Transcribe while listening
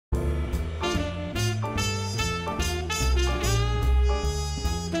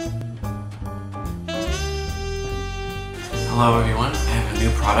Hello everyone, I have a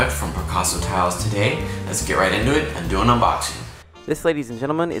new product from PicassoTiles today. Let's get right into it and do an unboxing. This, ladies and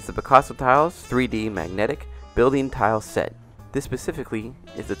gentlemen, is the PicassoTiles 3D Magnetic Building Tile Set. This specifically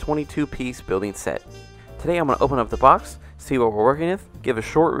is the 22-piece building set. Today I'm going to open up the box, see what we're working with, give a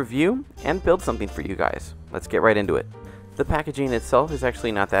short review, and build something for you guys. Let's get right into it. The packaging itself is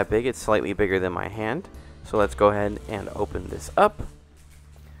actually not that big, it's slightly bigger than my hand. So let's go ahead and open this up.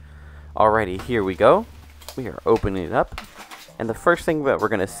 Alrighty, here we go. We are opening it up. And the first thing that we're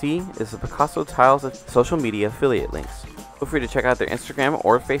going to see is the PicassoTiles social media affiliate links. Feel free to check out their Instagram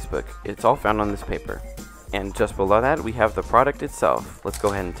or Facebook. It's all found on this paper. And just below that, we have the product itself. Let's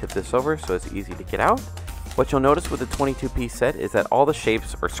go ahead and tip this over so it's easy to get out. What you'll notice with the 22-piece set is that all the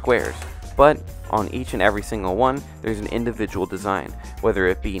shapes are squares, but on each and every single one, there's an individual design, whether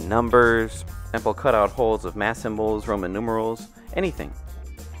it be numbers, simple cutout holes of math symbols, Roman numerals, anything.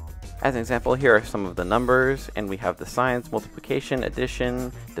 As an example, here are some of the numbers, and we have the signs: multiplication,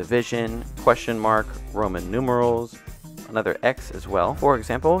 addition, division, question mark, Roman numerals, another X as well. For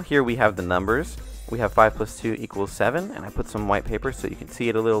example, here we have the numbers. We have 5 plus 2 equals 7, and I put some white paper so you can see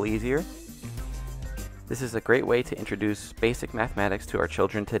it a little easier. This is a great way to introduce basic mathematics to our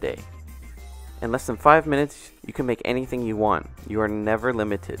children today. In less than 5 minutes, you can make anything you want. You are never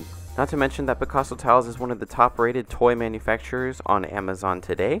limited. Not to mention that PicassoTiles is one of the top-rated toy manufacturers on Amazon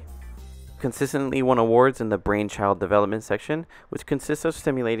today. Consistently won awards in the Brainchild Development section, which consists of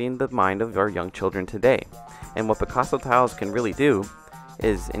stimulating the mind of our young children today. And what PicassoTiles can really do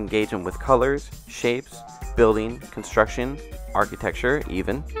is engage them with colors, shapes, building, construction, architecture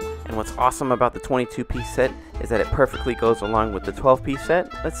even. And what's awesome about the 22-piece set is that it perfectly goes along with the 12-piece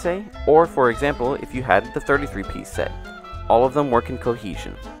set, let's say, or for example, if you had the 33-piece set. All of them work in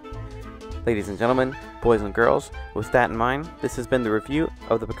cohesion. Ladies and gentlemen, boys and girls, with that in mind, this has been the review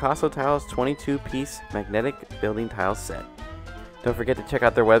of the PicassoTiles 22-piece magnetic building tile set. Don't forget to check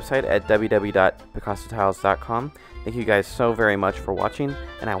out their website at www.picassotiles.com. Thank you guys so very much for watching,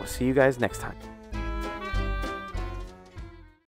 and I will see you guys next time.